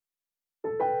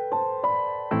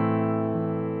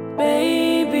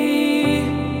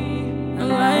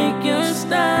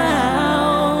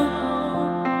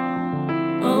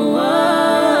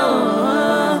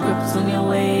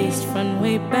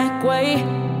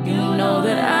You know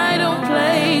that I don't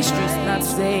play. Streets not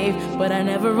safe, but I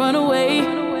never run away.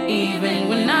 Even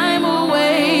when I'm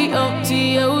away,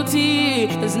 OT, OT.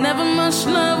 There's never much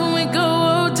love when we go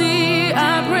OT.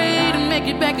 I pray to make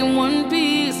it back in one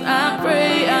piece. I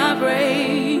pray, I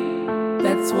pray.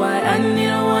 That's why I need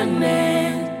a one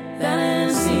dance that I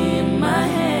didn't see in my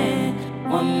head.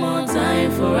 One more time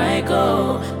before I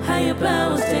go. Higher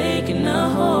powers taking a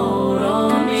hold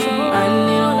on me. I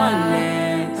need a one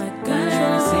dance that I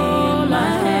didn't see in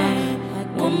my head.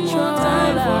 One more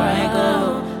time before I go.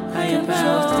 Higher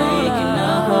powers taking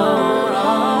a hold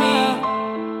on me.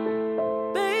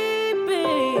 Baby,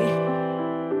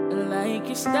 I like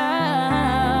your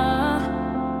style.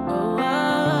 Oh,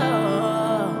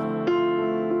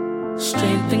 oh.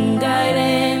 Strength and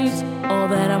guidance, all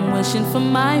that I'm wishing for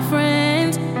my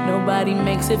friends. Nobody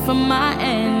makes it from my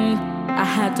end. I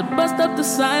had to bust up the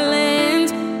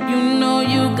silence. You know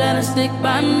you gotta stick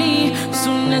by me.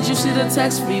 Soon as you see the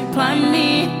text, reply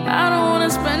me. I don't wanna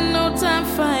spend no time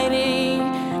fighting,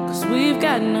 cause we've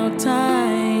got no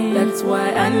time. That's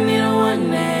why I need a one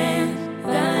dance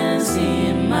that I didn't see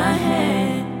in my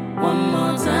head. One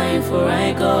more time before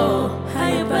I go.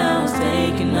 Higher powers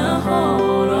taking a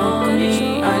hold on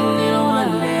me. I need a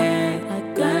one dance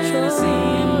that I didn't see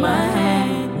in my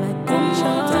head. One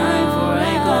more time before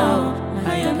I go.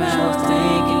 Higher powers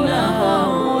taking a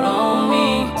hold on me.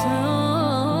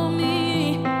 Tell me,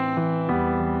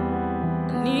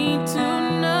 I need to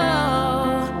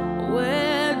know,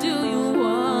 where do you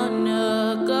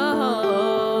wanna go?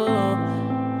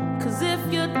 Cause if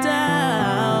you're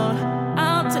down,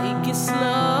 I'll take it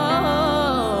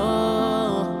slow,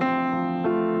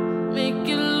 make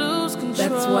you lose control.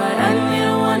 That's why I need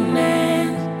a one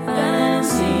dance that I didn't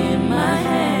see in my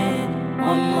head.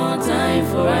 One more time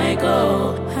before I go.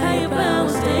 Higher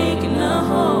powers taking a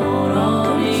hold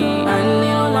on me. I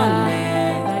need a one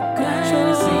dance that I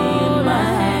didn't see in my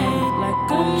head.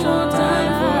 One more time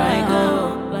before I go.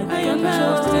 Higher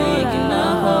powers taking a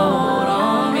hold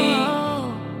on me.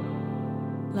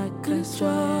 Like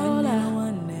control.